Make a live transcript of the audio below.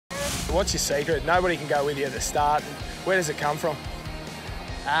So what's your secret? Nobody can go with you at the start. Where does it come from?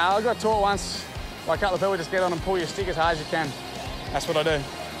 I got taught once by a couple of people, just get on and pull your stick as hard as you can. That's what I do.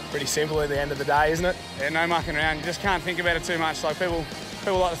 Pretty simple at the end of the day, isn't it? Yeah, no mucking around. You just can't think about it too much. Like people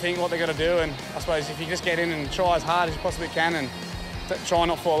like to think what they've got to do, and I suppose if you just get in and try as hard as you possibly can and try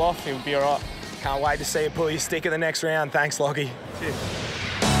not fall off, you'll be all right. Can't wait to see you pull your stick in the next round. Thanks, Lockie. Cheers.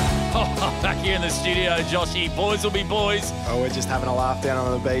 Oh, back here in the studio, Joshy. Boys will be boys. Oh, we're just having a laugh down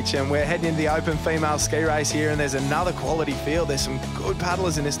on the beach, and we're heading into the open female ski race here, and there's another quality field. There's some good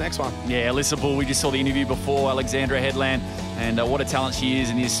paddlers in this next one. Yeah, Alyssa Bull, we just saw the interview before, Alexandra Headland, and what a talent she is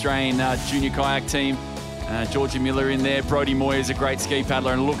in the Australian junior kayak team. Georgia Miller in there. Brodie Moy is a great ski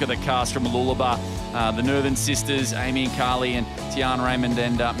paddler, and look at the cast from Mooloolaba. The Northern sisters, Amy and Carly, and Tiana Raymond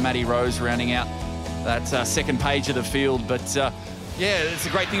and Maddie Rose rounding out that second page of the field. But yeah, it's a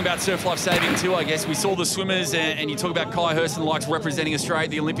great thing about surf life saving too, I guess. We saw the swimmers, and you talk about Kai Hurst and the likes representing Australia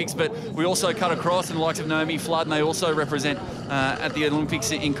at the Olympics, but we also cut across and the likes of Naomi Flood, and they also represent at the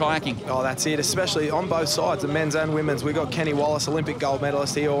Olympics in kayaking. Oh, that's it, especially on both sides, the men's and women's. We've got Kenny Wallace, Olympic gold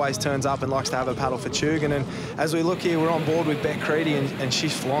medalist. He always turns up and likes to have a paddle for Tugan. And as we look here, we're on board with Beck Creedy, and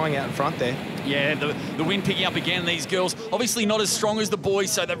she's flying out in front there. Yeah, the wind picking up again. These girls, obviously not as strong as the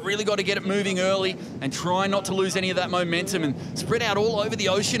boys, so they've really got to get it moving early and try not to lose any of that momentum, and spread out all over the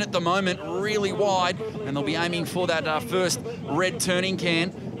ocean at the moment, really wide, and they'll be aiming for that first red turning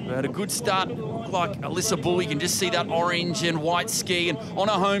can. But a good start, like Alyssa Bull. You can just see that orange and white ski, and on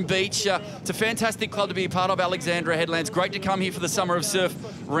a home beach. It's a fantastic club to be a part of, Alexandra Headlands. Great to come here for the Summer of Surf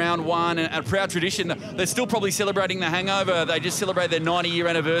round one, and a proud tradition. They're still probably celebrating the hangover. They just celebrated their 90-year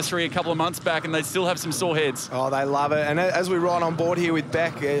anniversary a couple of months back, and they still have some sore heads. Oh, they love it. And as we ride on board here with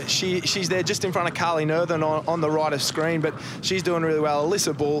Beck, she's there just in front of Carly Northern on the right of screen, but she's doing really well.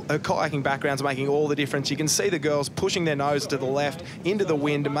 Alyssa Bull, her kayaking background's making all the difference. You can see the girls pushing their nose to the left into the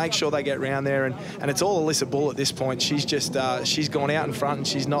wind to make sure they get round there, and it's all Alyssa Bull at this point. She's just she's gone out in front, and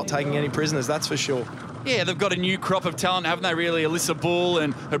she's not taking any prisoners, that's for sure. Yeah, they've got a new crop of talent, haven't they, really? Alyssa Bull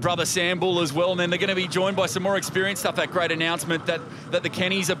and her brother Sam Bull as well. And then they're going to be joined by some more experienced stuff. That great announcement that the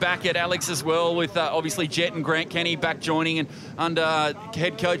Kennys are back at Alex as well, with obviously Jet and Grant Kenny back joining, and under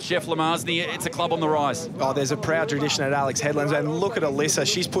head coach Jeff Lamarsney. It's a club on the rise. Oh, there's a proud tradition at Alex Headlands. And look at Alyssa.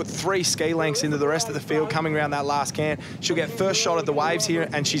 She's put 3 ski lengths into the rest of the field coming around that last can. She'll get first shot at the waves here,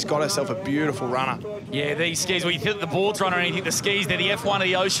 and she's got herself a beautiful runner. Yeah, these skis, well, you think the boards run or anything, the skis, they're the F1 of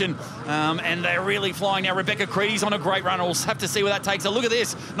the ocean, and they're really flying now. Rebecca Creedy's on a great run. We'll have to see where that takes her. Look at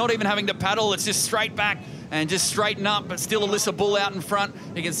this, not even having to paddle. It's just straight back and just straighten up, but still Alyssa Bull out in front.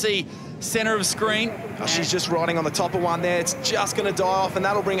 You can see center of screen. Oh, she's just riding on the top of one there. It's just going to die off, and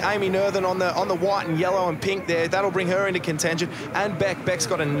that'll bring Amy Northern on the white and yellow and pink there. That'll bring her into contention. And Beck's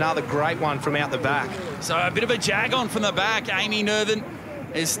got another great one from out the back. So a bit of a jag on from the back. Amy Northern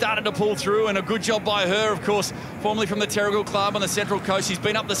has started to pull through, and a good job by her, of course, formerly from the Terrigal Club on the Central Coast. She's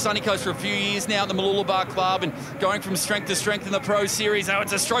been up the sunny coast for a few years now at the Mooloolaba Club, and going from strength to strength in the Pro Series. Oh,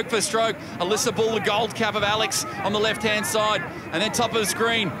 it's a stroke for stroke. Alyssa Bull, the gold cap of Alex on the left-hand side, and then top of the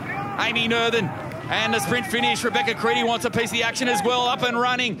screen, Amy Northern. And the sprint finish, Rebecca Creedy wants a piece of the action as well, up and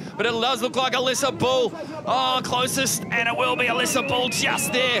running. But it does look like Alyssa Bull. Oh, closest, and it will be Alyssa Bull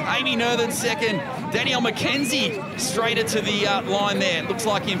just there. Amy Northern second. Danielle McKenzie straighter to the line there. It looks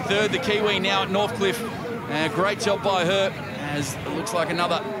like in third, the Kiwi now at Northcliffe. Great job by her, as it looks like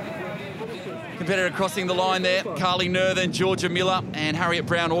another competitor crossing the line there. Carly Northern, Georgia Miller, and Harriet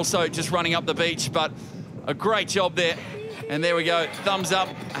Brown also just running up the beach. But a great job there. And there we go, thumbs up,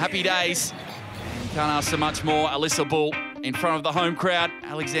 happy days. Can't ask so much more. Alyssa Bull in front of the home crowd,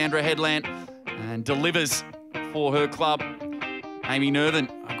 Alexandra Headland, and delivers for her club. Amy Northern,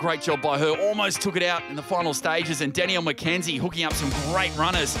 a great job by her, almost took it out in the final stages, and Danielle McKenzie hooking up some great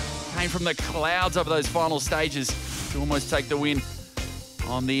runners. Came from the clouds over those final stages to almost take the win.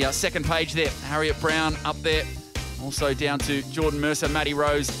 On the second page there, Harriet Brown up there, also down to Jordan Mercer, Maddie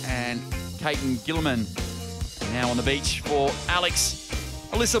Rose, and Caton Gilliman. And now on the beach for Alex,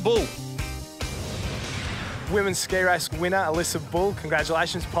 Alyssa Bull. Women's ski race winner, Alyssa Bull.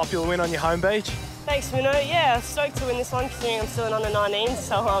 Congratulations, popular win on your home beach. Thanks, Mino. Yeah, stoked to win this one considering I'm still in under 19,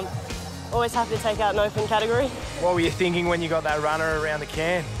 so I'm always happy to take out an open category. What were you thinking when you got that runner around the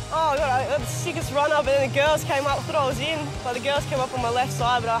can? Oh, God, I got the sickest run up, and then the girls came up, I thought I was in, but the girls came up on my left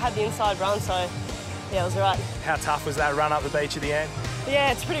side, but I had the inside run, so yeah, it was all right. How tough was that run up the beach at the end?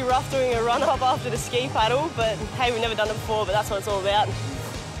 Yeah, it's pretty rough doing a run up after the ski paddle, but hey, we've never done it before, but that's what it's all about.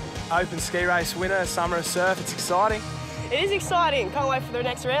 Open ski race winner, Summer of Surf, it's exciting. It is exciting, can't wait for the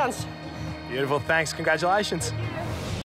next rounds. Beautiful, thanks, congratulations.